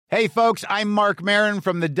Hey folks, I'm Mark Maron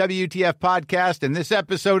from the WTF Podcast, and this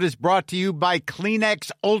episode is brought to you by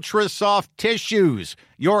Kleenex Ultra Soft Tissues,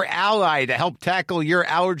 your ally to help tackle your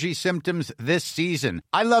allergy symptoms this season.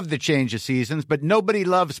 I love the change of seasons, but nobody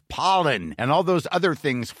loves pollen and all those other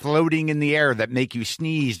things floating in the air that make you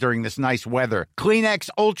sneeze during this nice weather. Kleenex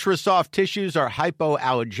Ultra Soft Tissues are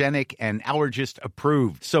hypoallergenic and allergist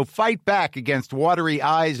approved, so fight back against watery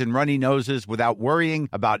eyes and runny noses without worrying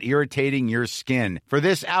about irritating your skin. For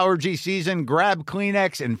this allergy season, grab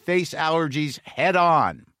Kleenex and face allergies head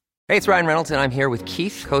on. Hey, it's Ryan Reynolds, and I'm here with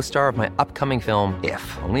Keith, co-star of my upcoming film,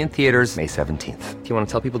 If, only in theaters May 17th. Do you want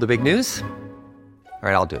to tell people the big news? All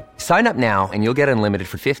right, I'll do it. Sign up now and you'll get unlimited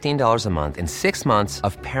for $15 a month and 6 months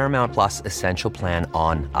of Paramount Plus Essential Plan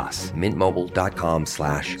on us.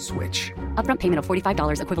 MintMobile.com/switch. Upfront payment of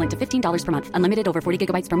 $45 equivalent to $15 per month. Unlimited over 40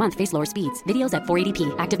 gigabytes per month. Face lower speeds. Videos at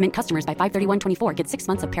 480p. Active Mint customers by 531.24 get 6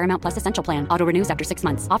 months of Paramount Plus Essential Plan. Auto renews after 6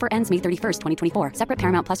 months. Offer ends May 31st, 2024. Separate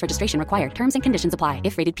Paramount Plus registration required. Terms and conditions apply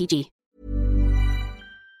if rated PG.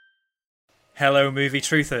 Hello movie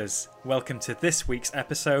truthers. Welcome to this week's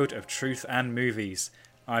episode of Truth and Movies.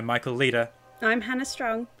 I'm Michael Leader. I'm Hannah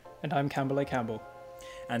Strong. And I'm Campbell A. Campbell.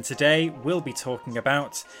 And today we'll be talking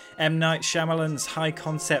about M. Night Shyamalan's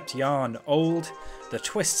high-concept yarn Old, the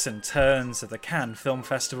twists and turns of the Cannes Film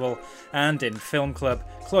Festival, and in Film Club,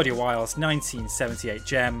 Claudia Wiles' 1978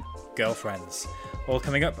 gem, Girlfriends. All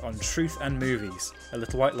coming up on Truth and Movies, a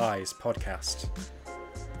Little White Lies podcast.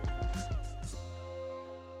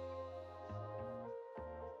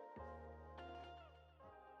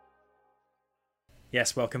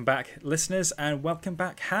 Yes, welcome back, listeners, and welcome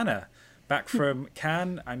back, Hannah. Back from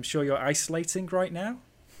Cannes. I'm sure you're isolating right now.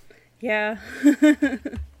 Yeah.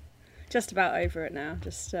 Just about over it now.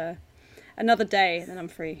 Just another day, and then I'm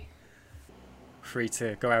free. Free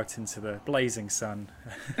to go out into the blazing sun.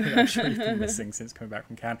 I'm sure you've been missing since coming back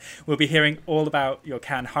from Cannes. We'll be hearing all about your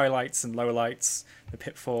Cannes highlights and lowlights, the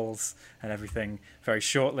pitfalls and everything very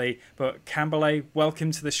shortly. But Campbell,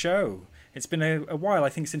 welcome to the show. It's been a while, I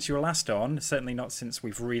think, since you were last on, certainly not since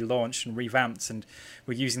we've relaunched and revamped, and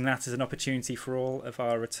we're using that as an opportunity for all of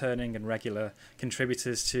our returning and regular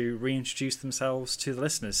contributors to reintroduce themselves to the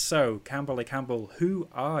listeners. So, Campbell, who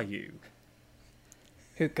are you?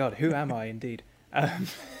 Who am I, indeed? I'm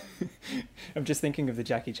just thinking of the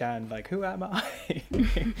Jackie Chan, like, who am I?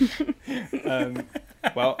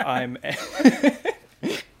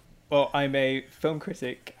 I'm a film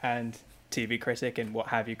critic and TV critic and what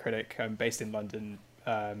have you critic. I'm based in London.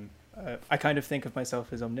 I kind of think of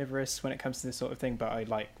myself as omnivorous when it comes to this sort of thing, but I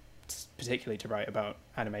like particularly to write about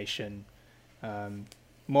animation,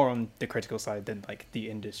 more on the critical side than like the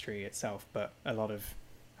industry itself, but a lot of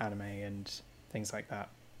anime and things like that,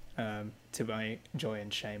 to my joy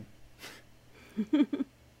and shame.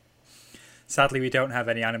 Sadly, we don't have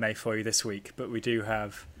any anime for you this week, but we do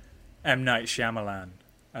have M. Night Shyamalan.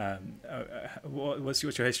 What's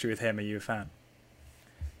your history with him? Are you a fan?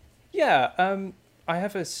 Yeah, I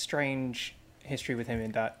have a strange history with him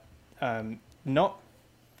in that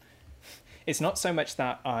it's not so much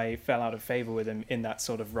that I fell out of favor with him in that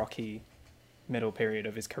sort of rocky middle period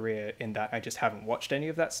of his career, in that I just haven't watched any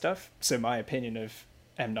of that stuff. So my opinion of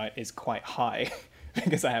M. Night is quite high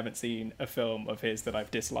because I haven't seen a film of his that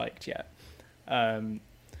I've disliked yet.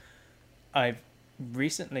 I've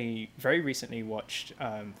very recently watched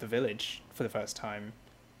The Village for the first time,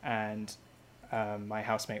 and my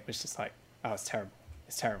housemate was just like, "Oh, it's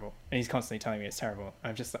terrible," and he's constantly telling me it's terrible.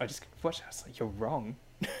 I just watched it. I was like, "You're wrong,"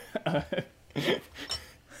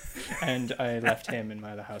 and I left him and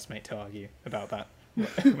my other housemate to argue about that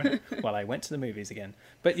while I went to the movies again.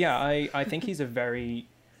 But yeah, I think he's a very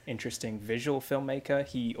interesting visual filmmaker.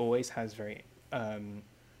 He always has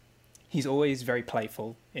he's always very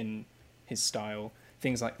playful in his style.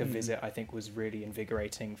 Things like The Visit, I think, was really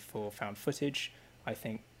invigorating for found footage. I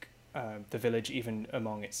think The Village, even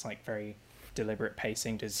among its like very deliberate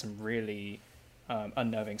pacing, does some really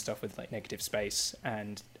unnerving stuff with like negative space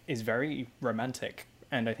and is very romantic.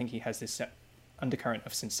 And I think he has this undercurrent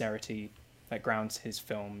of sincerity that grounds his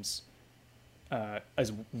films,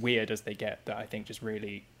 as weird as they get, that I think just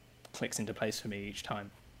really clicks into place for me each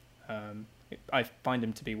time. I find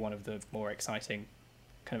him to be one of the more exciting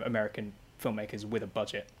kind of American filmmakers with a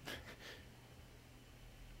budget.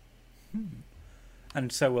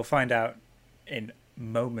 And so we'll find out in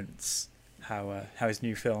moments how his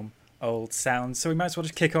new film Old sounds. So we might as well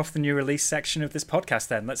just kick off the new release section of this podcast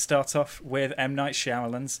then. Let's start off with M. Night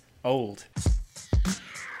Shyamalan's Old.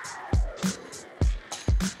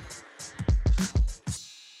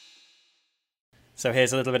 So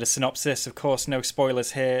here's a little bit of synopsis. Of course, no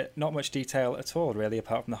spoilers here. Not much detail at all, really,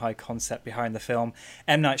 apart from the high concept behind the film.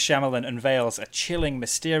 M. Night Shyamalan unveils a chilling,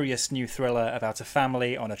 mysterious new thriller about a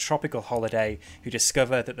family on a tropical holiday who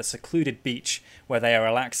discover that the secluded beach where they are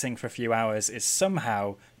relaxing for a few hours is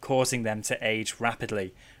somehow causing them to age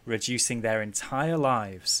rapidly, reducing their entire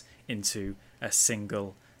lives into a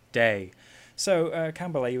single day. So,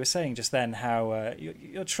 Campbell, you were saying just then how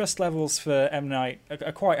your trust levels for M. Night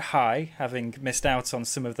are quite high, having missed out on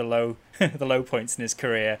some of the low the low points in his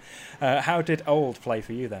career. How did Old play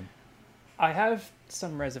for you then? I have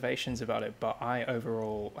some reservations about it, but I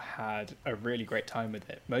overall had a really great time with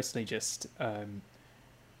it. Mostly just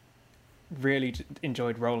really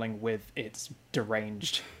enjoyed rolling with its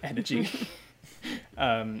deranged energy.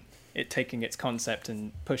 It taking its concept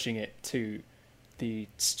and pushing it to the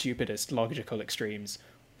stupidest logical extremes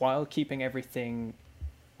while keeping everything,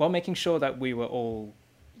 while making sure that we were all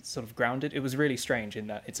sort of grounded. It was really strange in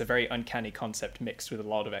that it's a very uncanny concept mixed with a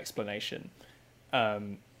lot of explanation.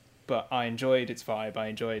 But I enjoyed its vibe. I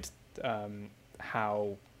enjoyed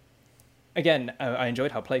how, again, I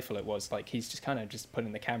enjoyed how playful it was. Like, he's just kind of just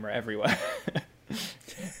putting the camera everywhere.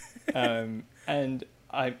 And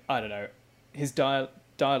I don't know, his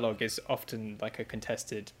dialogue is often like a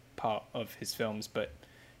contested part of his films, but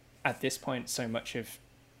at this point so much of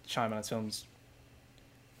Shyamalan's films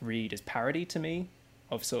read as parody to me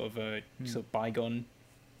of sort of a sort of bygone,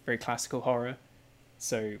 very classical horror.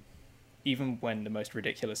 So even when the most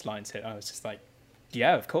ridiculous lines hit, I was just like,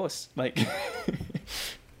 yeah, of course, like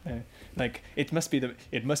like it must be the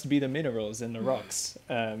minerals in the rocks.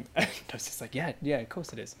 And I was just like, yeah, of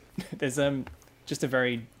course it is. There's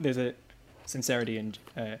there's a sincerity and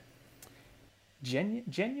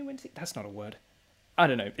genuinity, that's not a word. I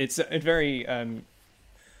don't know, it's a very I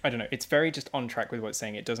don't know, it's very just on track with what it's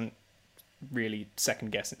saying. It doesn't really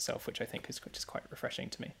second guess itself, which I think is just quite refreshing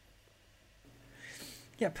to me.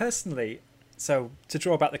 Yeah, personally, so to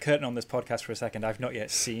draw back the curtain on this podcast for a second, I've not yet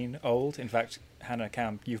seen Old. In fact, Hannah,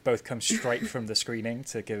 Cam, you've both come straight from the screening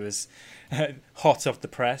to give us hot off the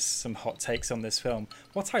press, some hot takes on this film.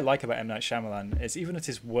 What I like about M. Night Shyamalan is even at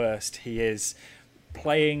his worst, he is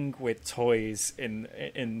playing with toys in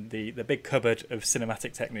the big cupboard of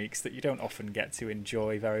cinematic techniques that you don't often get to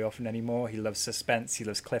enjoy very often anymore. He loves suspense, he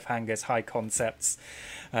loves cliffhangers, high concepts,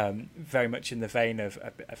 very much in the vein of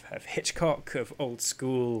Hitchcock, of old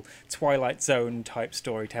school Twilight Zone type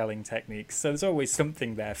storytelling techniques. So there's always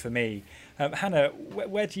something there for me. Hannah,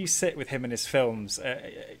 where do you sit with him and his films?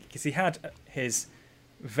 Because he had his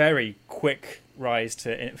very quick rise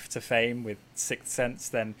to fame with Sixth Sense,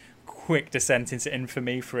 then quick descent into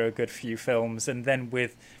infamy for a good few films, and then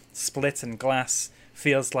with Split and Glass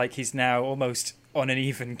feels like he's now almost on an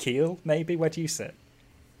even keel, maybe. Where do you sit?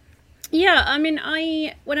 Yeah, I mean,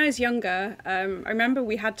 when I was younger, I remember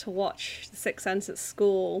we had to watch The Sixth Sense at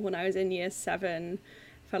school when I was in year 7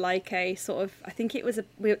 for like a sort of, I think it was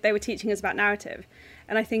they were teaching us about narrative,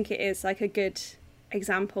 and I think it is like a good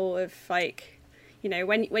example of like, you know,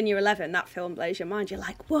 when you're 11, that film blows your mind. You're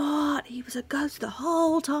like, what? He was a ghost the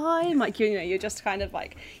whole time? Like, you know, you're just kind of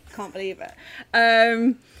like, you can't believe it.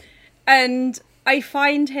 And I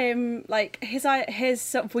find him, like, his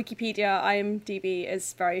sort of Wikipedia, IMDb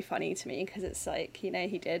is very funny to me because it's like, you know,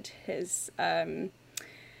 he did his first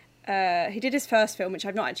film, which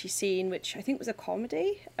I've not actually seen, which I think was a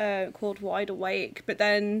comedy called Wide Awake. But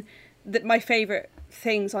then my favourite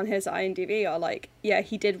things on his IMDb are like, yeah,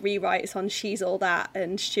 he did rewrites on She's All That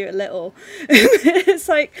and Stuart Little. It's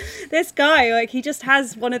like, this guy, like, he just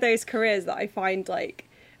has one of those careers that I find like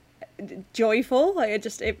joyful. Like,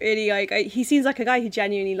 it really, like, he seems like a guy who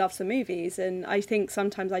genuinely loves the movies, and I think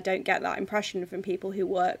sometimes I don't get that impression from people who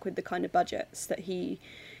work with the kind of budgets that he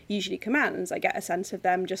usually commands. I get a sense of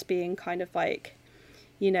them just being kind of like,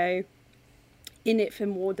 you know, in it for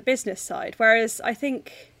more the business side, whereas I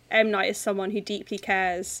think M. Night is someone who deeply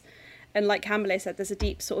cares, and like Campbell said, there's a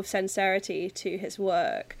deep sort of sincerity to his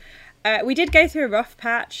work. We did go through a rough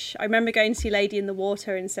patch. I remember going to see Lady in the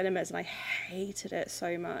Water in cinemas, and I hated it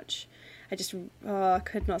so much. I just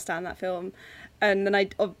could not stand that film. And then I,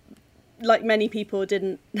 like many people,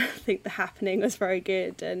 didn't think The Happening was very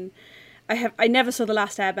good. And I never saw The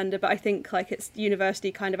Last Airbender, but I think like it's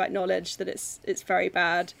universally kind of acknowledged that it's very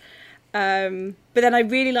bad. But then I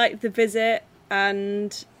really liked The Visit,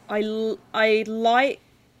 and I like,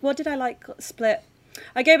 what did I like? Split.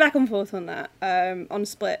 I go back and forth on that, on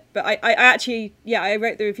Split. But I actually, yeah, I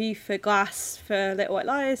wrote the review for Glass for Little White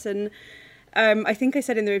Lies, and I think I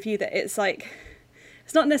said in the review that it's like,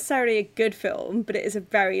 it's not necessarily a good film, but it is a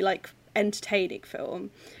very like entertaining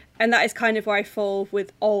film. And that is kind of where I fall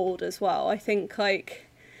with Old as well. I think like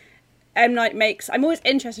M. Night makes... I'm always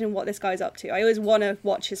interested in what this guy's up to. I always want to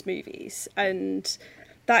watch his movies, and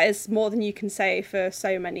that is more than you can say for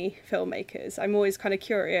so many filmmakers. I'm always kind of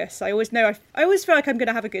curious. I always feel like I'm going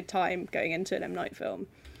to have a good time going into an M. Night film.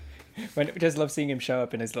 I just love seeing him show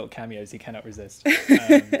up in his little cameos. He cannot resist.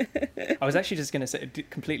 I was actually just going to say a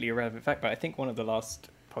completely irrelevant fact, but I think one of the last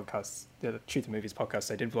podcasts, the Truth in Movies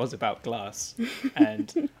podcast I did, was about Glass,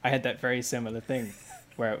 and I had that very similar thing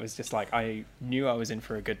where it was just like I knew I was in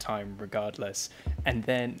for a good time regardless, and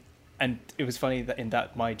it was funny that in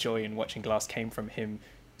that my joy in watching Glass came from him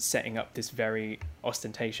setting up this very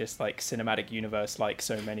ostentatious like cinematic universe like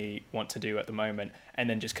so many want to do at the moment, and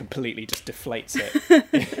then just completely just deflates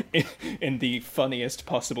it in the funniest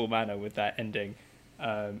possible manner with that ending,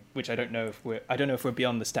 which I don't know if we're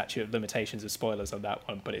beyond the statute of limitations of spoilers on that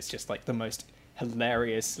one, but it's just like the most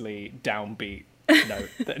hilariously downbeat note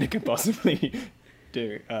that it could possibly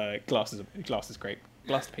do. Glass is great.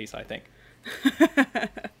 Glass piece, I think.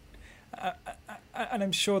 And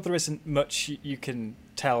I'm sure there isn't much you can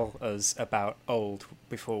tell us about Old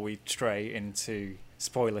before we stray into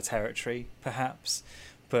spoiler territory, perhaps.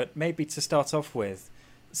 But maybe to start off with,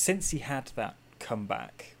 since he had that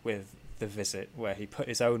comeback with The Visit, where he put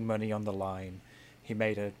his own money on the line, he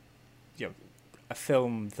made a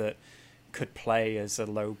film that could play as a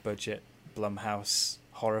low-budget Blumhouse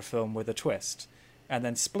horror film with a twist, and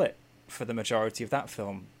then Split, for the majority of that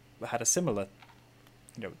film, had a similar,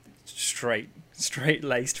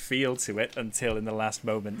 straight-laced feel to it until in the last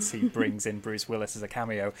moments he brings in Bruce Willis as a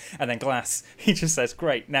cameo, and then Glass, he just says,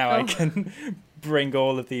 great, now I can bring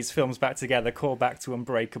all of these films back together, call back to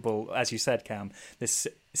Unbreakable, as you said, Cam, this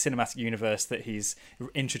cinematic universe that he's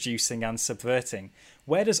introducing and subverting.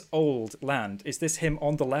 Where does Old land? Is this him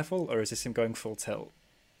on the level, or is this him going full tilt?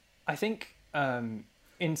 I think in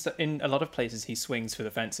a lot of places he swings for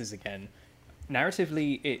the fences again.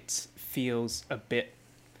 Narratively, it feels a bit...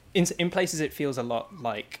 In places it feels a lot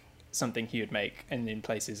like something he would make, and in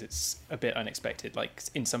places it's a bit unexpected. Like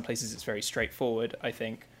in some places it's very straightforward, I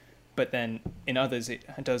think, but then in others it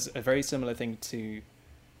does a very similar thing to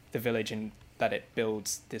The Village in that it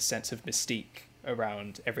builds this sense of mystique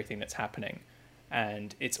around everything that's happening,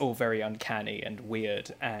 and it's all very uncanny and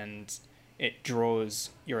weird, and it draws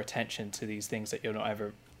your attention to these things that you're not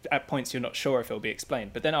ever... At points you're not sure if it'll be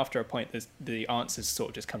explained, but then after a point the answers sort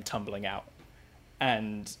of just come tumbling out.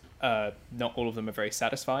 And not all of them are very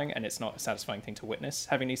satisfying, and it's not a satisfying thing to witness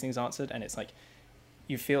having these things answered, and it's like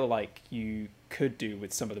you feel like you could do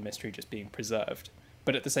with some of the mystery just being preserved,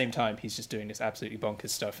 but at the same time he's just doing this absolutely bonkers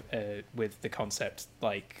stuff with the concept,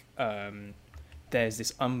 like there's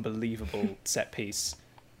this unbelievable set piece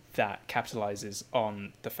that capitalizes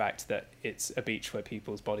on the fact that it's a beach where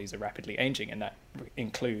people's bodies are rapidly aging, and that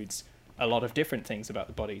includes a lot of different things about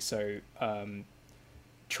the body, so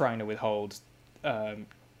trying to withhold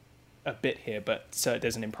a bit here, but so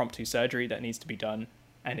there's an impromptu surgery that needs to be done,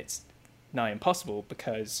 and it's nigh impossible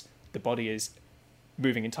because the body is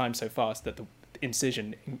moving in time so fast that the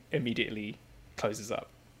incision immediately closes up,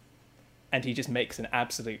 and he just makes an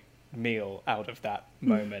absolute meal out of that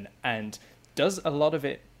moment and does a lot of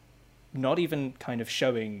it not even kind of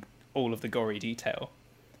showing all of the gory detail,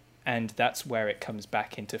 and that's where it comes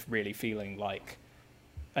back into really feeling like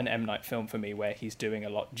an M. Night film for me, where he's doing a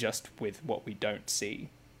lot just with what we don't see.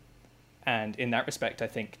 And in that respect, I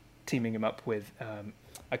think teaming him up with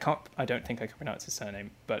I don't think I can pronounce his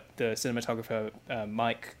surname, but the cinematographer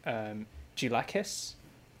Mike Gilakis,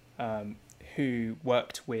 who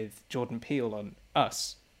worked with Jordan Peele on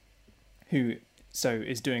Us, who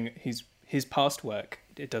is doing his past work.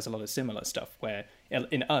 It does a lot of similar stuff where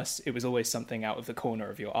in Us it was always something out of the corner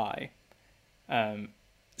of your eye.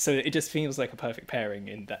 So it just feels like a perfect pairing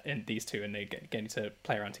in these two, and they getting to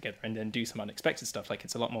play around together and then do some unexpected stuff. Like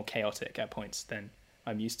it's a lot more chaotic at points than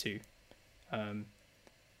I'm used to.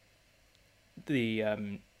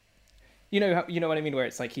 You know what I mean, where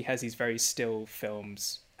it's like he has these very still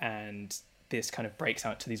films, and this kind of breaks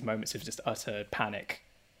out to these moments of just utter panic,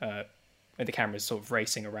 where the camera's sort of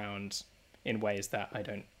racing around in ways that I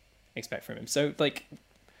don't expect from him. So like,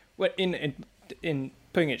 what in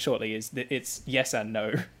putting it shortly is that it's yes and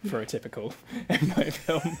no for a typical M. Night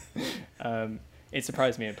film. It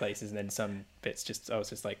surprised me in places, and then some bits I was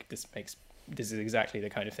just like, this is exactly the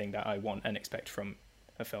kind of thing that I want and expect from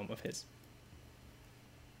a film of his.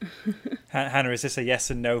 Hannah, is this a yes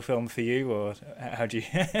and no film for you, or how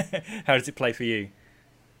does it play for you?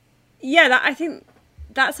 Yeah, I think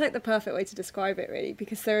that's like the perfect way to describe it, really,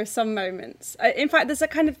 because there are some moments. In fact, there's a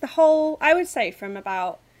kind of the whole, I would say, from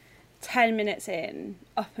about 10 minutes in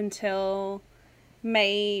up until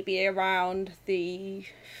maybe around the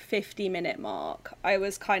 50-minute mark, I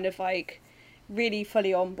was kind of like really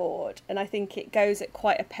fully on board, and I think it goes at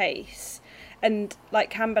quite a pace. And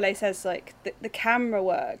like Cambele says, like the camera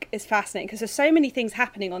work is fascinating because there's so many things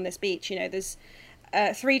happening on this beach. You know, there's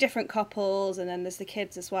 3 different couples, and then there's the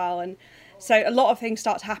kids as well, and so a lot of things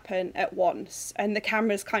start to happen at once, and the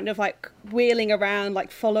camera's kind of like wheeling around, like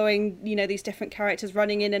following, you know, these different characters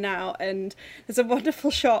running in and out. And there's a wonderful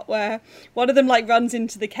shot where one of them like runs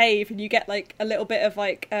into the cave, and you get like a little bit of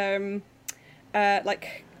like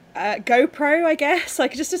GoPro, I guess,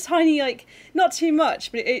 like just a tiny, like not too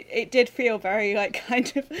much, but it did feel very like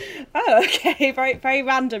kind of very very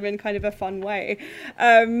random in kind of a fun way.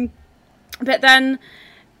 But then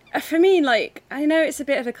for me, like, I know it's a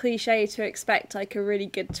bit of a cliche to expect like a really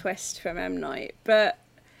good twist from M. Night, but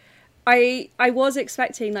I was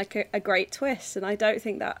expecting like a great twist, and I don't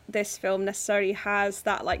think that this film necessarily has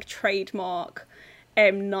that like trademark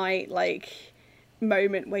M. Night like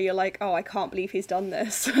moment where you're like, oh, I can't believe he's done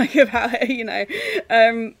this, like about it, you know.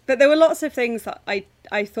 But there were lots of things that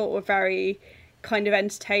I thought were very kind of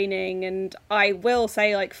entertaining, and I will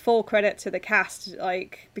say like full credit to the cast,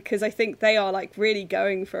 like, because I think they are like really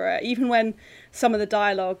going for it, even when some of the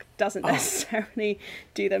dialogue doesn't necessarily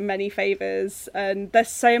do them many favors, and there's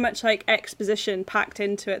so much like exposition packed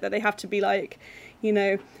into it that they have to be like, you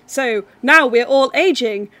know, so now we're all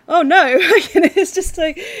aging, oh no. It's just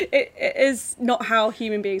like it is not how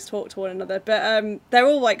human beings talk to one another, but they're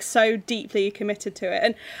all like so deeply committed to it.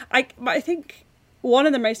 And I think one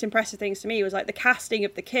of the most impressive things to me was like the casting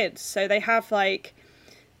of the kids. So they have like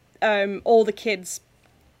all the kids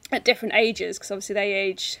at different ages, because obviously they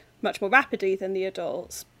age much more rapidly than the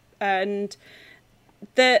adults, and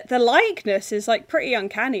the likeness is like pretty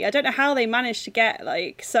uncanny. I don't know how they managed to get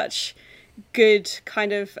like such good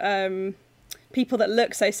kind of people that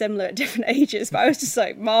look so similar at different ages, but I was just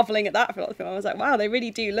like marveling at that for a lot of film. I was like, wow, they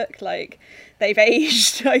really do look like they've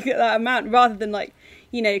aged like that amount, rather than like,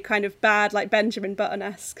 you know, kind of bad like Benjamin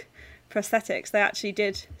Button-esque prosthetics. They actually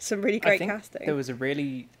did some really great casting. There was a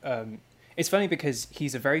really it's funny because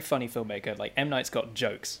he's a very funny filmmaker. Like, M. Night's got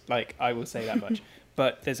jokes, like, I will say that much.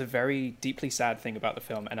 But there's a very deeply sad thing about the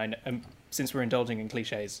film, and since we're indulging in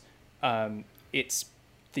cliches, it's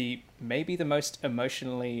maybe the most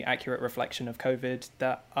emotionally accurate reflection of COVID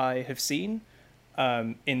that I have seen.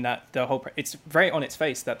 In that it's very on its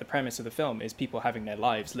face that the premise of the film is people having their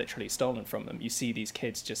lives literally stolen from them. You see these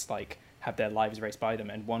kids just like have their lives erased by them,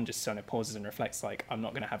 and one just sort of pauses and reflects like, I'm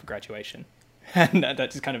not going to have a graduation. And that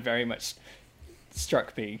just kind of very much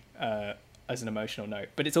struck me as an emotional note.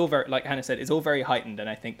 But it's all very, like Hannah said, it's all very heightened, and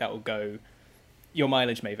I think that will go, your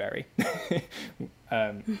mileage may vary with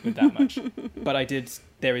that much. But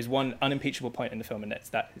there is one unimpeachable point in the film, and it's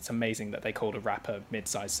that it's amazing that they called a rapper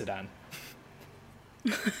mid-sized sedan.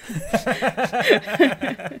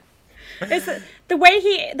 It's the way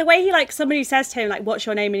he like, somebody says to him like, what's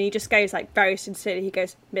your name, and he just goes like very sincerely, he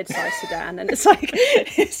goes, mid-sized sedan, and it's like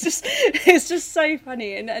it's just so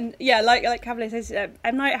funny. And yeah, like Cavalier says,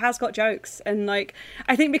 M. Night has got jokes, and like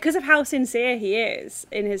I think because of how sincere he is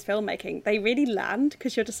in his filmmaking, they really land,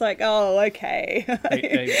 because you're just like, oh, okay.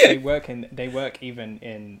 they work even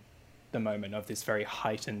in the moment of this very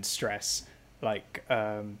heightened stress, like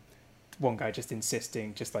one guy just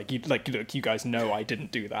insisting, just like, look, you guys know I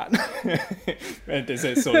didn't do that. And there's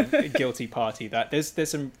a sort of guilty party that there's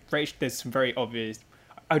some very obvious,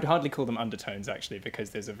 I would hardly call them undertones actually,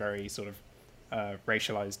 because there's a very sort of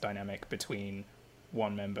racialized dynamic between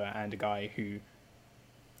one member and a guy who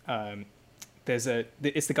it's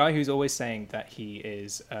the guy who's always saying that he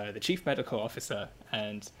is the chief medical officer,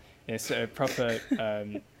 and it's a proper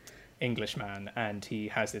Englishman, and he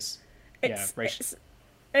has this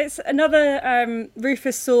It's another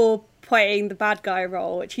Rufus Sewell playing the bad guy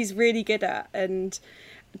role, which he's really good at, and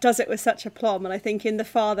does it with such aplomb. And I think in The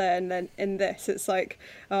Father and then in this, it's like,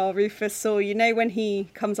 oh, Rufus Sewell, you know, when he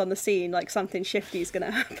comes on the scene, like something shifty is going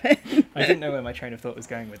to happen. I didn't know where my train of thought was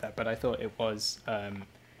going with that, but I thought it was,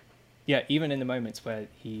 even in the moments where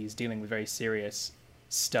he's dealing with very serious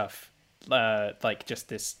stuff, like just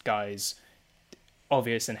this guy's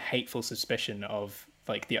obvious and hateful suspicion of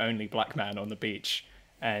like the only black man on the beach.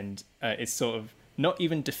 And it's sort of not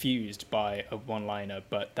even diffused by a one-liner,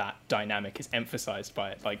 but that dynamic is emphasized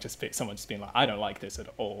by it, like just someone just being like, I don't like this at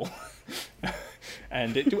all.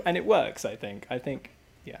 and it works, I think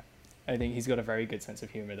he's got a very good sense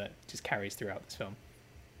of humor that just carries throughout this film.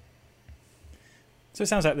 So it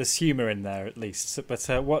sounds like there's humour in there at least,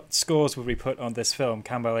 but what scores would we put on this film?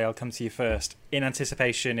 Campbell, I'll come to you first. In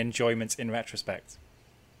anticipation, enjoyment, in retrospect.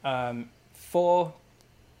 4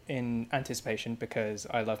 in anticipation, because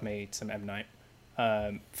I love me some M. Night.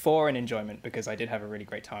 for an enjoyment, because I did have a really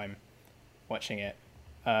great time watching it.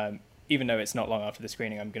 Even though it's not long after the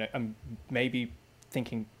screening, I'm maybe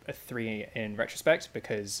thinking a 3 in retrospect,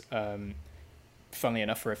 because funnily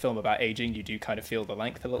enough, for a film about aging, you do kind of feel the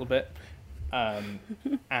length a little bit.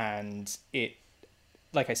 And it,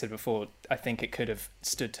 like I said before, I think it could have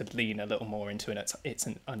stood to lean a little more into its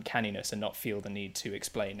an uncanniness and not feel the need to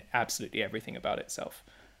explain absolutely everything about itself.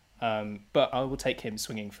 But I will take him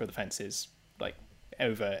swinging for the fences, like,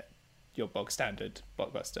 over your bog standard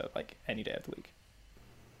blockbuster, like, any day of the week.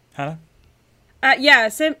 Hannah?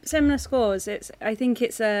 Similar scores. I think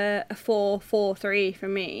it's a 4-4-3 for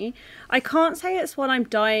me. I can't say it's one I'm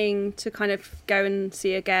dying to kind of go and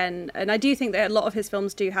see again, and I do think that a lot of his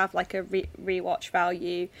films do have like a rewatch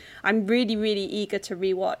value. I'm really, really eager to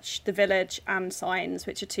rewatch The Village and Signs,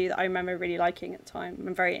 which are two that I remember really liking at the time.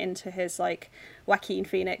 I'm very into his like Joaquin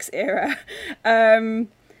Phoenix era.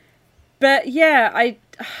 But yeah,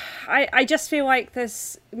 I just feel like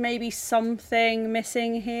there's maybe something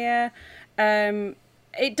missing here.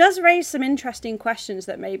 It does raise some interesting questions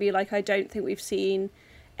that maybe like I don't think we've seen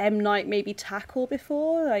M. Night maybe tackle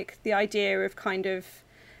before, like the idea of kind of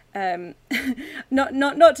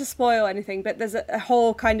not to spoil anything, but there's a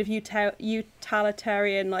whole kind of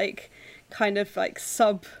utilitarian like kind of like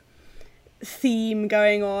sub theme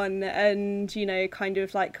going on, and you know, kind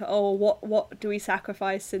of like, oh, what do we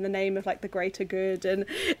sacrifice in the name of like the greater good? And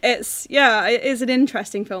it is an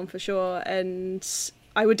interesting film for sure, and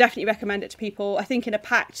I would definitely recommend it to people. I think in a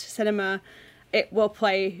packed cinema it will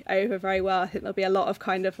play over very well. I think there'll be a lot of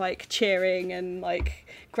kind of like cheering and like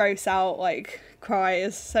gross out like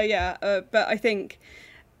cries. So yeah, but I think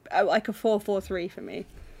like a 4-4-3 for me.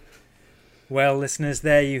 Well, listeners,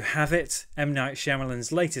 there you have it. M. Night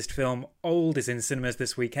Shyamalan's latest film, Old, is in cinemas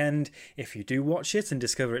this weekend. If you do watch it and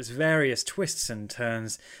discover its various twists and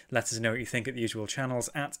turns, let us know what you think at the usual channels,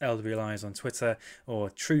 at LWLives on Twitter, or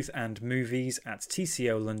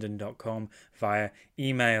truthandmovies@tcolondon.com via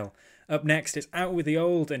email. Up next, it's Out with the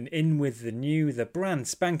Old and In with the New, the brand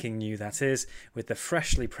spanking new, that is, with the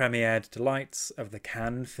freshly premiered delights of the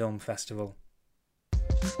Cannes Film Festival.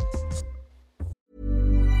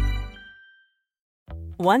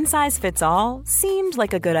 One size fits all seemed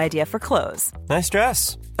like a good idea for clothes. Nice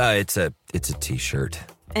dress. It's a t-shirt.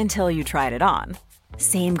 Until you tried it on.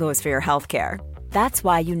 Same goes for your healthcare. That's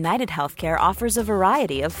why United Healthcare offers a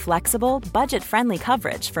variety of flexible, budget-friendly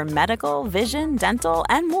coverage for medical, vision, dental,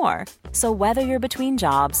 and more. So whether you're between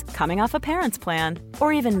jobs, coming off a parent's plan,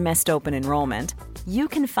 or even missed open enrollment, you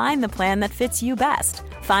can find the plan that fits you best.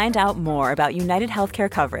 Find out more about United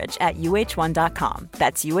Healthcare coverage at uh1.com.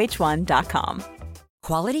 That's uh1.com.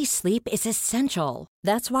 Quality sleep is essential.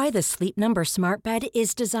 That's why the Sleep Number Smart Bed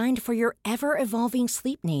is designed for your ever-evolving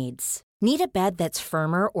sleep needs. Need a bed that's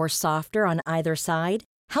firmer or softer on either side?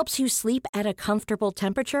 Helps you sleep at a comfortable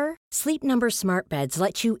temperature? Sleep Number Smart Beds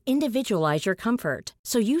let you individualize your comfort,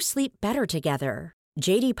 so you sleep better together.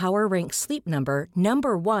 J.D. Power ranks Sleep Number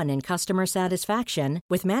number 1 in customer satisfaction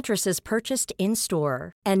with mattresses purchased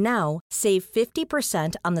in-store. And now, save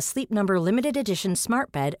 50% on the Sleep Number Limited Edition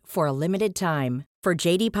Smart Bed for a limited time. For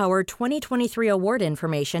J.D. Power 2023 award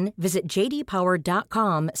information, visit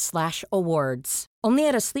jdpower.com/awards. Only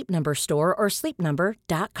at a Sleep Number store or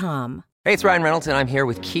sleepnumber.com. Hey, it's Ryan Reynolds, and I'm here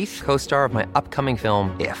with Keith, co-star of my upcoming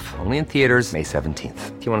film, If, only in theaters May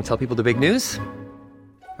 17th. Do you want to tell people the big news?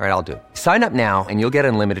 All right, I'll do it. Sign up now and you'll get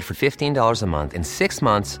unlimited for $15 a month and 6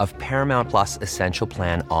 months of Paramount Plus Essential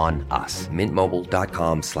Plan on us.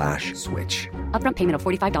 Mintmobile.com/switch. Upfront payment of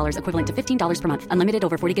 $45 equivalent to $15 per month. Unlimited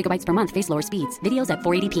over 40 gigabytes per month. Face lower speeds. Videos at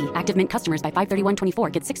 480p. Active Mint customers by 531.24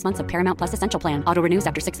 get 6 months of Paramount Plus Essential Plan. Auto renews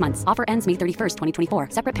after 6 months. Offer ends May 31st, 2024.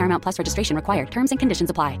 Separate Paramount Plus registration required. Terms and conditions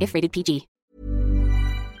apply if rated PG.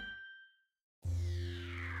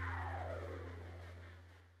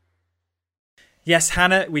 Yes,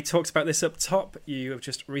 Hannah, we talked about this up top. You have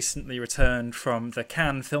just recently returned from the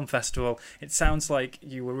Cannes Film Festival. It sounds like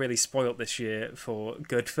you were really spoilt this year for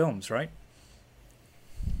good films, right?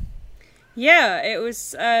 Yeah, it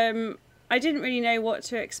was. I didn't really know what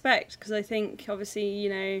to expect, because I think, obviously, you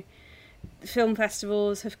know, film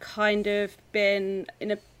festivals have kind of been in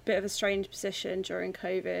a bit of a strange position during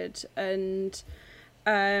COVID, and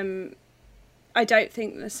I don't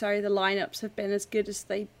think necessarily the lineups have been as good as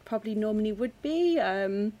they probably normally would be.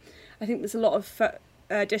 I think there's a lot of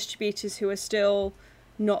distributors who are still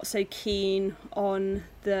not so keen on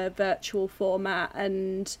the virtual format,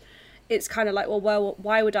 and it's kind of like, well,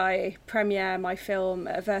 why would I premiere my film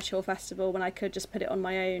at a virtual festival when I could just put it on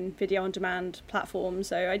my own video on demand platform?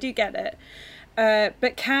 So I do get it.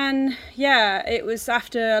 But Cannes, yeah, it was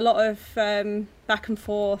after a lot of back and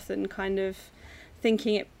forth and kind of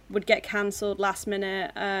thinking it would get cancelled last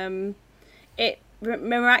minute. It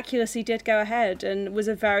miraculously did go ahead and was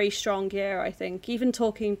a very strong year, I think. Even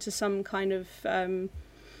talking to some kind of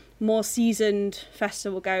more seasoned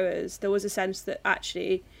festival goers, there was a sense that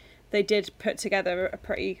actually they did put together a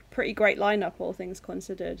pretty great lineup, all things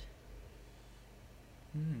considered.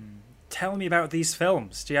 Tell me about these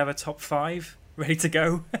films. Do you have a top 5 ready to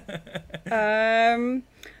go?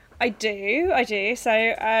 I do. So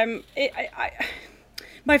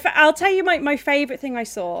I'll tell you my favourite thing I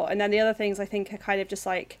saw, and then the other things I think are kind of just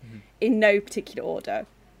like in no particular order.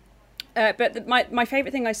 But my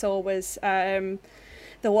favourite thing I saw was The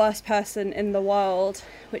Worst Person in the World,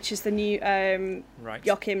 which is the new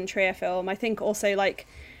Joachim Trier film. I think also like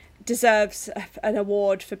deserves an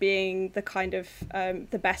award for being the kind of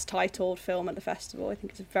the best titled film at the festival. I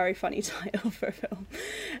think it's a very funny title for a film.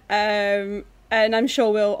 And I'm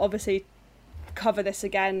sure we'll obviously cover this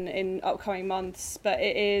again in upcoming months, but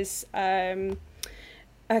it is a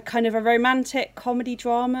kind of a romantic comedy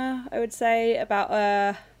drama, I would say, about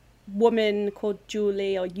a woman called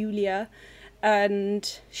Julia,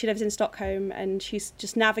 and she lives in Stockholm, and she's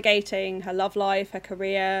just navigating her love life, her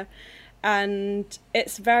career, and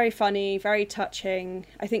it's very funny, very touching.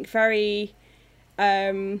 I think very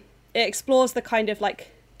it explores the kind of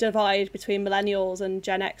like divide between millennials and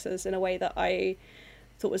Gen Xers in a way that I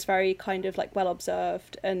thought was very kind of like well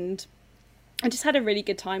observed, and I just had a really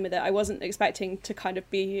good time with it. I wasn't expecting to kind of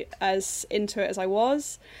be as into it as I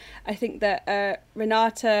was. I think that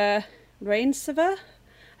Renata Reinseva,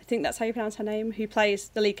 I think that's how you pronounce her name, who plays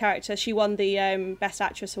the lead character, she won the Best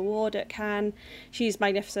Actress award at Cannes. She's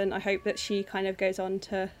magnificent. I hope that she kind of goes on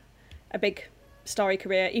to a big starry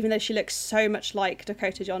career, even though she looks so much like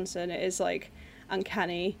Dakota Johnson. It is like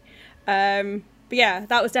uncanny. But yeah,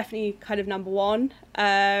 that was definitely kind of number one.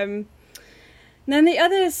 And then the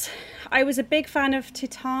others, I was a big fan of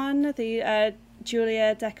Titan, the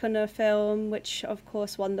Julia Deconer film, which of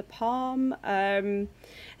course won the Palm.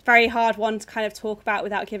 Very hard one to kind of talk about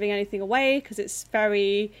without giving anything away, because it's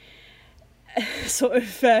very sort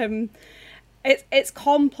of it's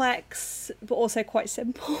complex but also quite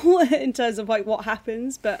simple in terms of like what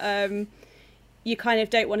happens, but you kind of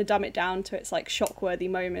don't want to dumb it down to its like shock-worthy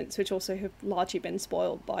moments, which also have largely been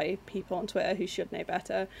spoiled by people on Twitter who should know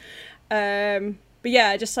better. But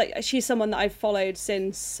yeah, just like she's someone that I've followed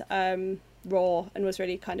since Raw, and was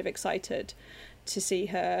really kind of excited to see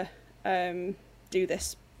her do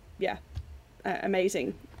this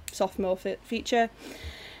amazing sophomore feature.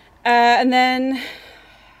 And then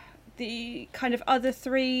the kind of other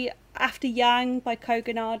three, After Yang by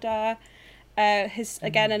Kogonada, his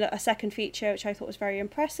again a second feature which I thought was very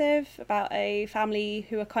impressive, about a family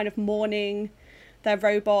who are kind of mourning their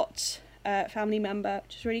robot family member,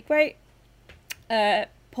 which is really great.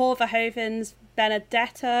 Paul Verhoeven's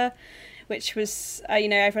Benedetta, which was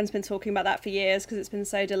everyone's been talking about that for years because it's been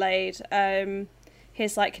so delayed.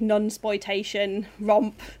 His like non-spoitation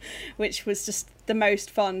romp, which was just the most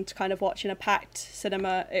fun to kind of watch in a packed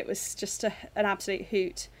cinema. It was just an absolute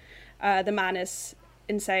hoot. The man is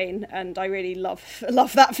insane, and I really love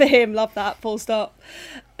that for him. Love that, full stop.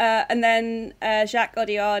 And then Jacques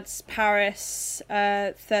Audiard's Paris,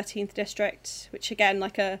 13th District, which again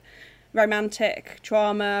like a romantic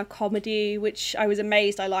drama comedy, which I was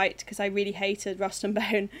amazed I liked because I really hated Rust and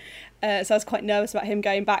Bone, so I was quite nervous about him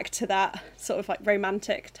going back to that sort of like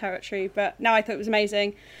romantic territory, but now I thought it was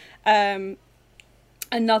amazing.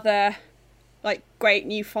 Another like great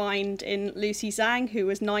new find in Lucy Zhang, who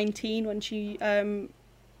was 19 when she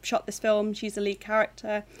shot this film. She's the lead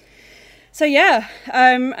character, so yeah,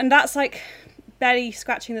 and that's like barely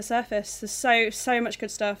scratching the surface. There's so much good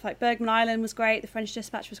stuff. Like Bergman Island was great, The French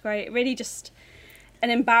Dispatch was great. Really just an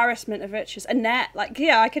embarrassment of riches. Annette, like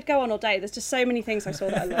I could go on all day. There's just so many things I saw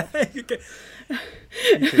that I love. You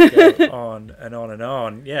could go on and on and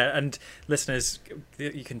on. Yeah, and listeners,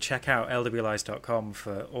 you can check out lwlies.com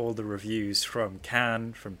for all the reviews from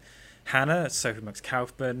Cannes, from Hannah, Sophie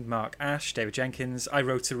Max-Kaufman, Mark Ash, David Jenkins. I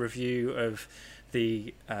wrote a review of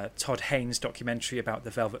the Todd Haynes documentary about the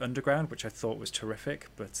Velvet Underground, which I thought was terrific,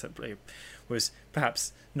 but it was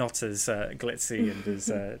perhaps not as glitzy and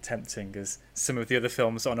as tempting as some of the other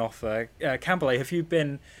films on offer. Campbell, have you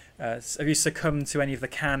succumbed to any of the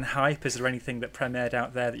Cannes hype? Is there anything that premiered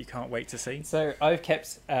out there that you can't wait to see? So I've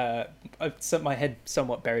kept my head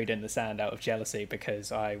somewhat buried in the sand out of jealousy,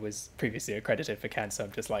 because I was previously accredited for Cannes, so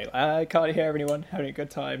I'm just like, I can't hear anyone having a good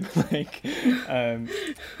time.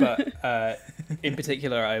 But in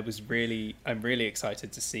particular, I'm really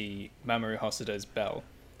excited to see Mamoru Hosoda's Belle.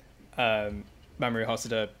 Mamoru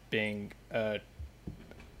Hosoda being an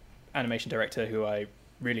animation director who I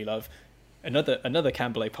really love. another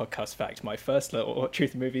Campbell podcast fact. My first little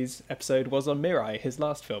Truth and Movies episode was on Mirai, his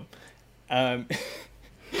last film. But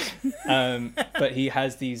he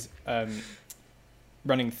has these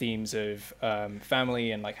running themes of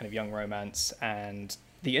family and like kind of young romance and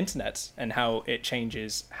the internet and how it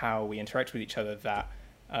changes how we interact with each other that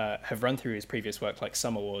have run through his previous work, like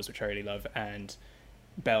Summer Wars, which I really love, and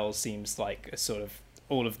Belle seems like a sort of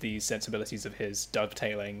all of these sensibilities of his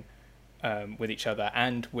dovetailing with each other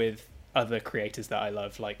and with other creators that I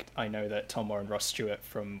love. Like, I know that Tom Moore and Ross Stewart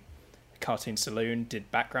from Cartoon Saloon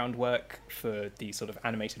did background work for the sort of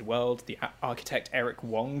animated world. The architect Eric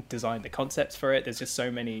Wong designed the concepts for it. There's just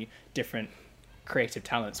so many different creative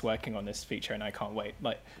talents working on this feature, and I can't wait.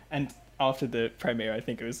 Like, and after the premiere, I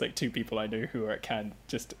think it was like 2 people I knew who were at Cannes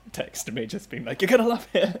just texted me, just being like, "You're gonna love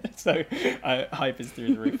it." So hype is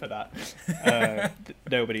through the roof for that.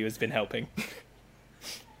 Nobody has been helping.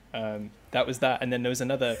 That was that, and then there was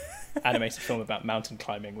another animated film about mountain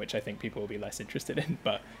climbing, which I think people will be less interested in,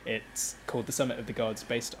 but it's called The Summit of the Gods,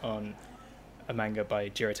 based on a manga by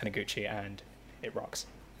Jiro Taniguchi, and it rocks.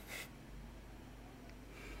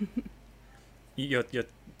 You're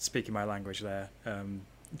speaking my language there.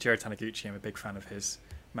 Jiro Taniguchi, I'm a big fan of his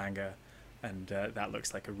manga, and that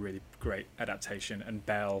looks like a really great adaptation. And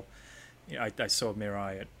Belle, you know, I saw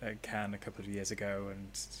Mirai at Cannes a couple of years ago, and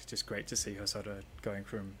it's just great to see her sort of going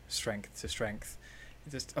from strength to strength.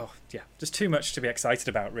 Just just too much to be excited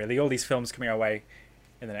about, really. All these films coming our way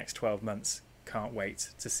in the next 12 months. Can't wait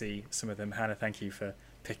to see some of them. Hannah, thank you for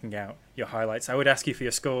picking out your highlights. I would ask you for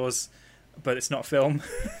your scores, but it's not film.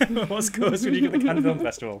 What scores would you give the Cannes Film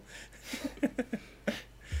Festival?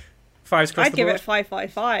 5 across I'd the give board? it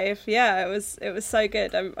 555. Yeah, it was so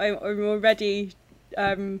good. I'm already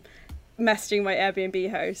messaging my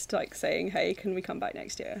Airbnb host, like saying, "Hey, can we come back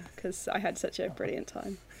next year?" Because I had such a brilliant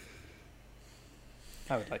time.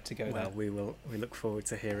 I would like to go there. Well, we look forward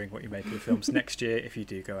to hearing what you make of the films next year, if you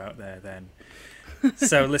do go out there then.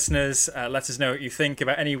 So listeners, let us know what you think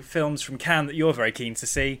about any films from Cannes that you're very keen to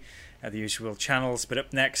see at the usual channels. But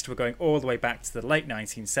up next, we're going all the way back to the late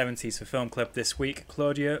 1970s for Film Club this week,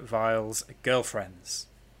 Claudia Weil's Girlfriends.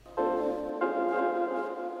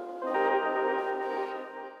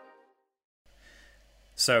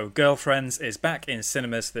 So, Girlfriends is back in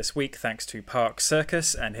cinemas this week thanks to Park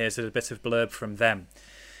Circus, and here's a bit of blurb from them.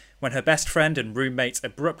 When her best friend and roommate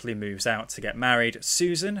abruptly moves out to get married,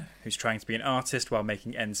 Susan, who's trying to be an artist while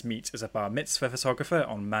making ends meet as a bar mitzvah photographer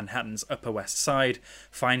on Manhattan's Upper West Side,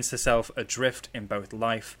 finds herself adrift in both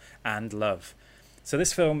life and love. So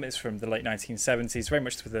this film is from the late 1970s, very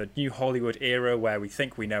much with the new Hollywood era where we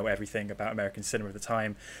think we know everything about American cinema at the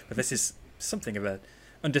time, but this is something of a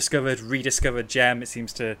undiscovered, rediscovered gem. It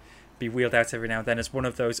seems to be wheeled out every now and then as one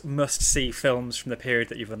of those must-see films from the period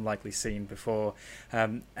that you've unlikely seen before.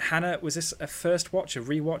 Hannah, was this a first watch, a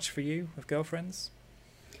rewatch for you of Girlfriends?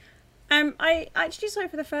 I actually saw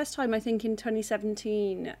it for the first time, I think, in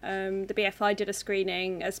 2017. The BFI did a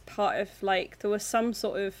screening as part of, like, there was some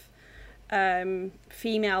sort of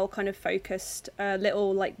female kind of focused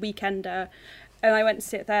little, like, weekender. And I went to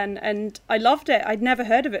see it then, and I loved it. I'd never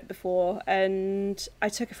heard of it before, and I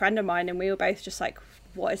took a friend of mine, and we were both just like,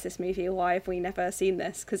 what is this movie? Why have we never seen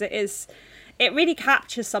this? Because it really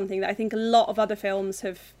captures something that I think a lot of other films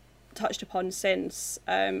have touched upon since.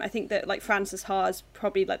 I think that, like, Frances Ha is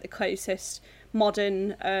probably, like, the closest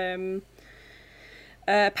modern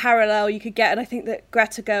parallel you could get, and I think that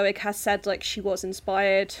Greta Gerwig has said, like, she was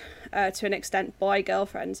inspired to an extent by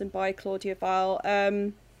Girlfriends and by Claudia Weil.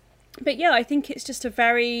 But yeah, I think it's just a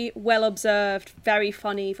very well observed, very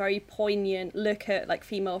funny, very poignant look at, like,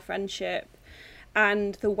 female friendship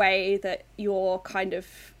and the way that your kind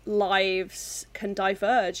of lives can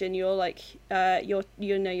diverge in your, like, your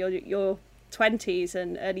 20s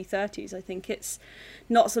and early 30s. I think it's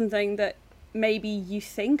not something that maybe you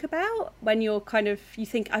think about when you're kind of, you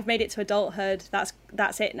think, I've made it to adulthood,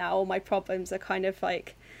 that's it now, all my problems are kind of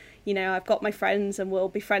like, you know, I've got my friends and we'll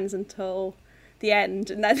be friends until the end.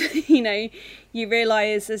 And then, you know, you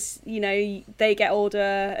realise as, you know, they get older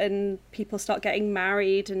and people start getting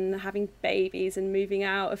married and having babies and moving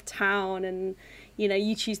out of town, and, you know,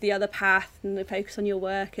 you choose the other path and focus on your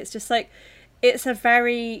work. It's just like, it's a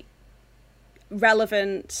very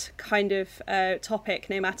relevant kind of topic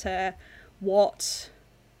no matter what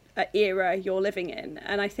era you're living in.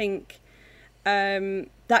 And I think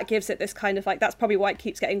that gives it this kind of, like, that's probably why it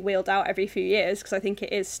keeps getting wheeled out every few years, because I think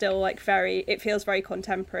it is still, like, it feels very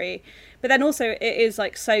contemporary, but then also it is,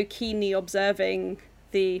 like, so keenly observing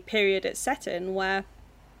the period it's set in, where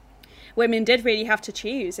women did really have to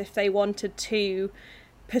choose if they wanted to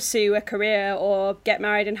pursue a career or get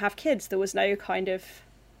married and have kids. There was no kind of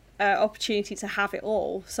opportunity to have it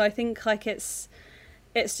all. So I think like it's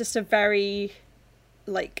just a very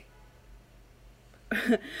like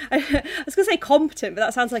I was gonna say competent, but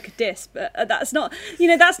that sounds like a diss. But that's not,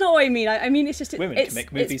 that's not what I mean. I mean it's just women it's, can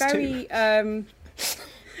make movies it's very, too.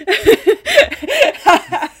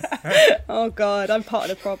 Oh god, I'm part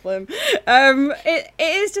of the problem. It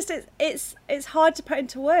is just it's hard to put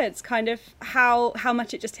into words kind of how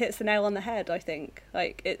much it just hits the nail on the head. I think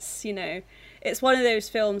like it's it's one of those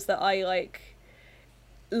films that I like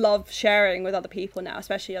love sharing with other people now,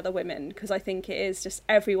 especially other women, because I think it is just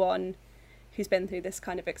everyone who's been through this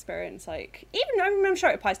kind of experience. Like even I'm sure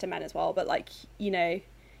it applies to men as well, but like you're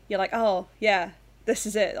like, oh yeah, this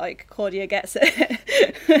is it. Like Claudia gets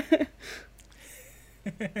it.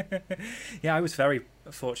 Yeah, I was very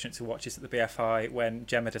fortunate to watch this at the BFI when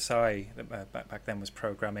Gemma Desai, back then, was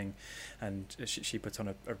programming, and she put on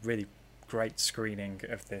a really great screening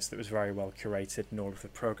of this that was very well curated, and all of the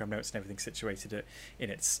program notes and everything situated in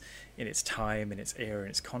its time, in its era, in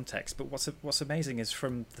its context. But what's amazing is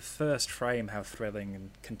from the first frame how thrilling and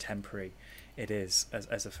contemporary it is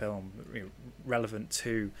as a film, relevant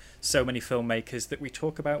to so many filmmakers that we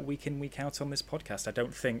talk about week in, week out on this podcast. I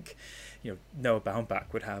don't think Noah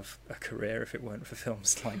Baumbach would have a career if it weren't for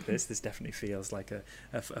films like this. This definitely feels like a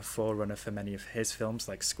forerunner for many of his films,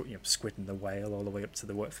 like Squid and the Whale, all the way up to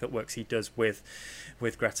the works he does with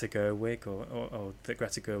Greta Gerwig, or that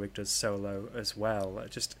Greta Gerwig does solo as well.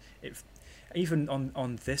 Even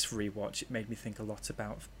on this rewatch, it made me think a lot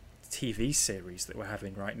about TV series that we're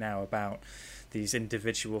having right now about these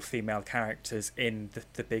individual female characters in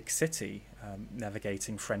the big city,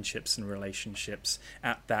 navigating friendships and relationships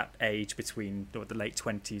at that age between the late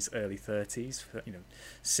 20s, early 30s.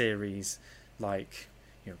 Series like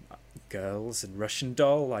Girls and Russian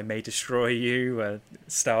Doll, I May Destroy You,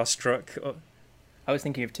 Starstruck. I was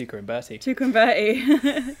thinking of Tuca and Bertie. Tuca and Bertie.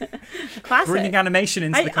 Classic. Bringing animation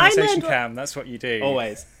into the conversation, Cam. That's what you do.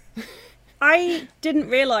 Always. I didn't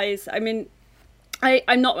realise, I mean,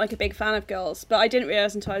 I'm not like a big fan of Girls, but I didn't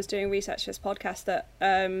realise until I was doing research for this podcast that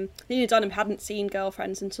Lena Dunham hadn't seen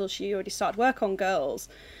Girlfriends until she already started work on Girls.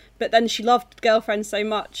 But then she loved Girlfriends so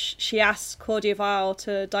much, she asked Claudia Weil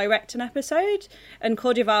to direct an episode, and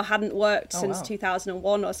Claudia Weil hadn't worked since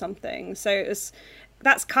 2001 or something. So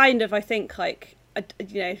that's kind of, I think, like,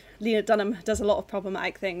 Lena Dunham does a lot of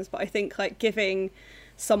problematic things, but I think like giving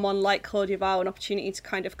someone like Claudia Weil an opportunity to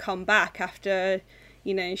kind of come back after,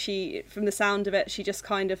 she, from the sound of it, she just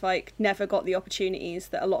kind of like never got the opportunities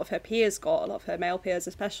that a lot of her peers got, a lot of her male peers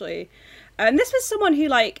especially. And this was someone who,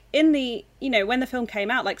 like, in the, when the film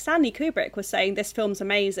came out, like Stanley Kubrick was saying this film's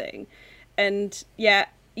amazing, and yet,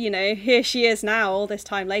 here she is now, all this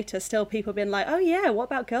time later, still people being like, oh yeah, what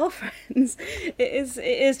about Girlfriends? It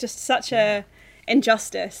is just such a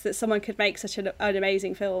injustice that someone could make such an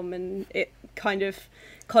amazing film, and it kind of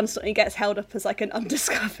constantly gets held up as like an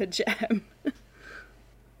undiscovered gem.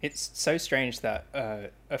 It's so strange that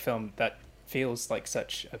a film that feels like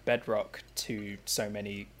such a bedrock to so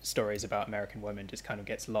many stories about American women just kind of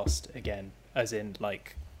gets lost again, as in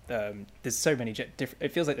like there's so many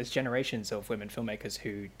it feels like there's generations of women filmmakers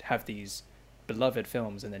who have these beloved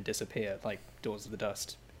films and then disappear, like Daughters of the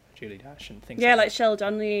Dust, Julie Dash, and things like Cheryl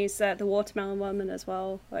Dunley's The Watermelon Woman as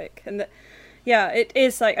well, like, and it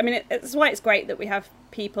is like, I mean, it's why it's great that we have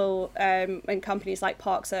people and companies like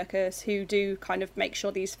Park Circus who do kind of make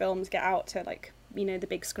sure these films get out to, like, the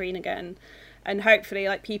big screen again, and hopefully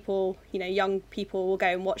like people, young people will go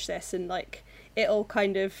and watch this, and like it'll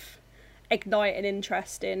kind of ignite an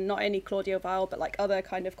interest in not only Claudia Weil but like other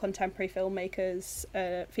kind of contemporary filmmakers,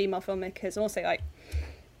 female filmmakers, and also like,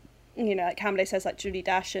 like Hamlet says, like Julie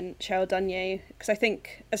Dash and Cheryl Dunye, because I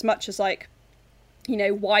think as much as like,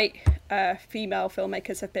 white female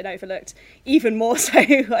filmmakers have been overlooked, even more so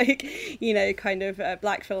like, kind of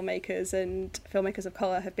black filmmakers and filmmakers of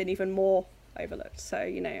colour have been even more overlooked. So,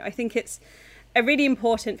 I think it's a really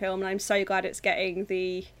important film, and I'm so glad it's getting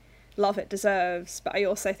the love it deserves, but I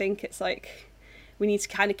also think it's like we need to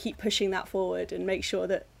kind of keep pushing that forward and make sure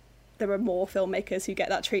that there are more filmmakers who get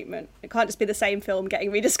that treatment. It can't just be the same film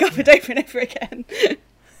getting rediscovered over and over again.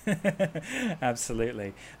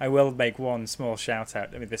 Absolutely. I will make one small shout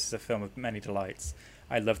out. I mean, this is a film of many delights.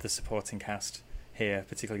 I love the supporting cast here,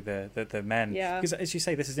 particularly the men. Yeah. Because, as you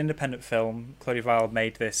say, this is an independent film. Claudia Weil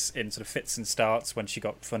made this in sort of fits and starts when she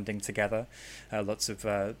got funding together. Lots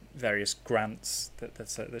of various grants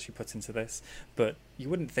that she put into this. But, you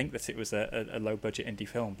wouldn't think that it was a low-budget indie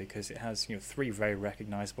film, because it has 3 very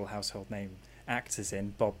recognisable household name actors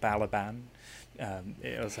in Bob Balaban.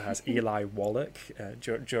 It also has Eli Wallach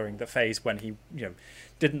during the phase when he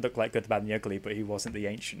didn't look like Good, the Bad and the Ugly, but he wasn't the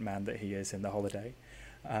ancient man that he is in The Holiday.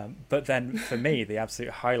 But then for me, the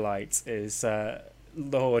absolute highlight is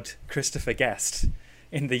Lord Christopher Guest,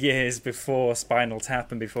 in the years before Spinal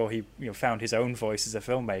Tap and before he found his own voice as a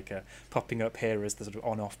filmmaker, popping up here as the sort of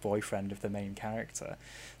on-off boyfriend of the main character.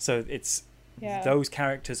 So it's those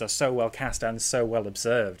characters are so well cast and so well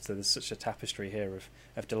observed, so there's such a tapestry here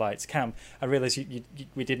of delights. Cam, I realise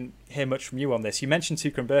we didn't hear much from you on this. You mentioned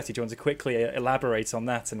Tuca and Bertie. Do you want to quickly elaborate on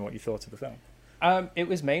that and what you thought of the film? It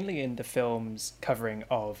was mainly in the film's covering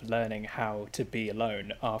of learning how to be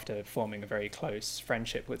alone after forming a very close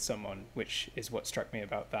friendship with someone, which is what struck me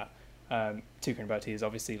about that. Tuca and Bertie is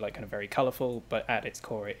obviously like kind of very colourful, but at its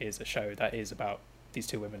core it is a show that is about these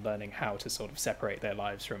 2 women learning how to sort of separate their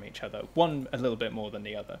lives from each other, one a little bit more than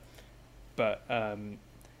the other. But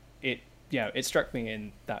it struck me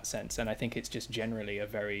in that sense, and I think it's just generally a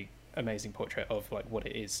very amazing portrait of like what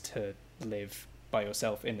it is to live by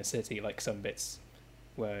yourself in the city. Like some bits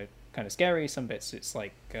were kind of scary, some bits it's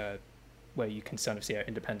like where you can sort of see our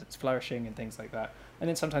independence flourishing and things like that. And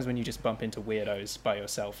then sometimes when you just bump into weirdos by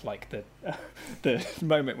yourself, like the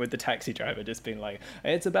moment with the taxi driver just being like,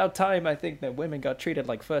 it's about time I think that women got treated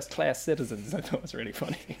like first-class citizens. I thought was really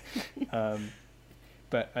funny.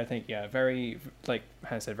 But I think, very, like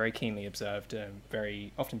Hannah said, very keenly observed,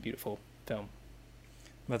 very often beautiful film.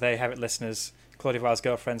 Well, there you have it, listeners. Claudia Wild's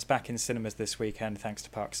Girlfriend's back in cinemas this weekend, thanks to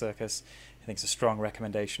Park Circus. I think it's a strong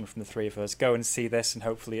recommendation from the 3 of us. Go and see this, and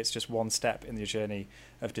hopefully it's just one step in the journey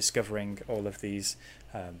of discovering all of these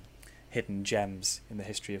hidden gems in the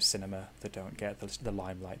history of cinema that don't get the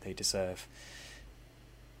limelight they deserve.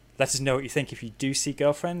 Let us know what you think if you do see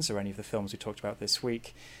Girlfriends or any of the films we talked about this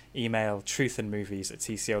week. Email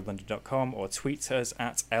truthandmovies@tcolondon.com or tweet us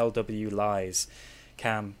at LWLies.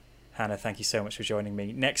 Cam, Hannah, thank you so much for joining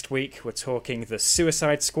me. Next week, we're talking The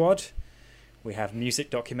Suicide Squad. We have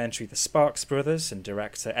music documentary The Sparks Brothers, and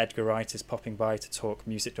director Edgar Wright is popping by to talk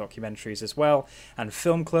music documentaries as well. And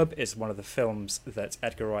Film Club is one of the films that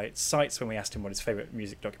Edgar Wright cites when we asked him what his favourite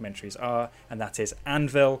music documentaries are, and that is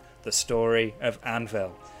Anvil, the story of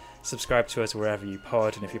Anvil. Subscribe to us wherever you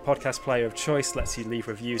pod, and if your podcast player of choice lets you leave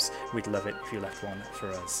reviews, we'd love it if you left one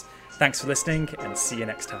for us. Thanks for listening, and see you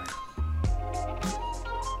next time.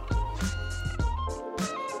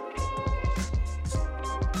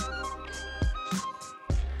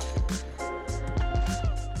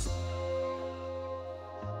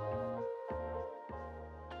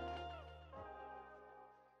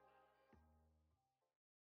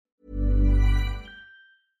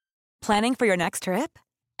 Planning for your next trip?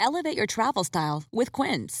 Elevate your travel style with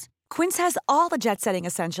Quince. Quince has all the jet-setting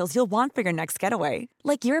essentials you'll want for your next getaway,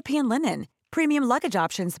 like European linen, premium luggage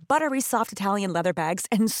options, buttery soft Italian leather bags,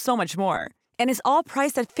 and so much more. And is all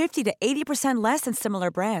priced at 50 to 80% less than similar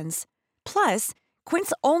brands. Plus,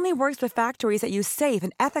 Quince only works with factories that use safe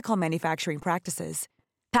and ethical manufacturing practices.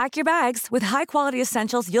 Pack your bags with high-quality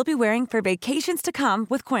essentials you'll be wearing for vacations to come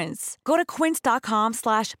with Quince. Go to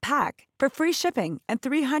quince.com/pack for free shipping and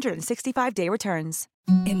 365-day returns.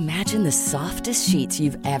 Imagine the softest sheets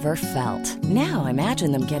you've ever felt. Now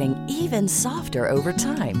imagine them getting even softer over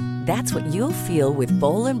time. That's what you'll feel with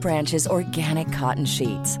Boll & Branch's organic cotton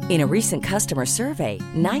sheets. In a recent customer survey,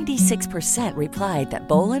 96% replied that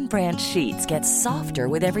Boll & Branch sheets get softer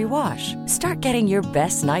with every wash. Start getting your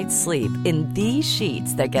best night's sleep in these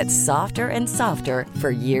sheets that get softer and softer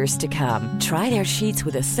for years to come. Try their sheets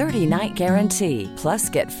with a 30-night guarantee. Plus,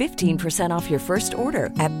 get 15% off your first order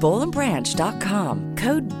at bollandbranch.com.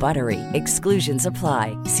 Code BUTTERY. Exclusions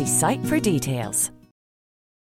apply. See site for details.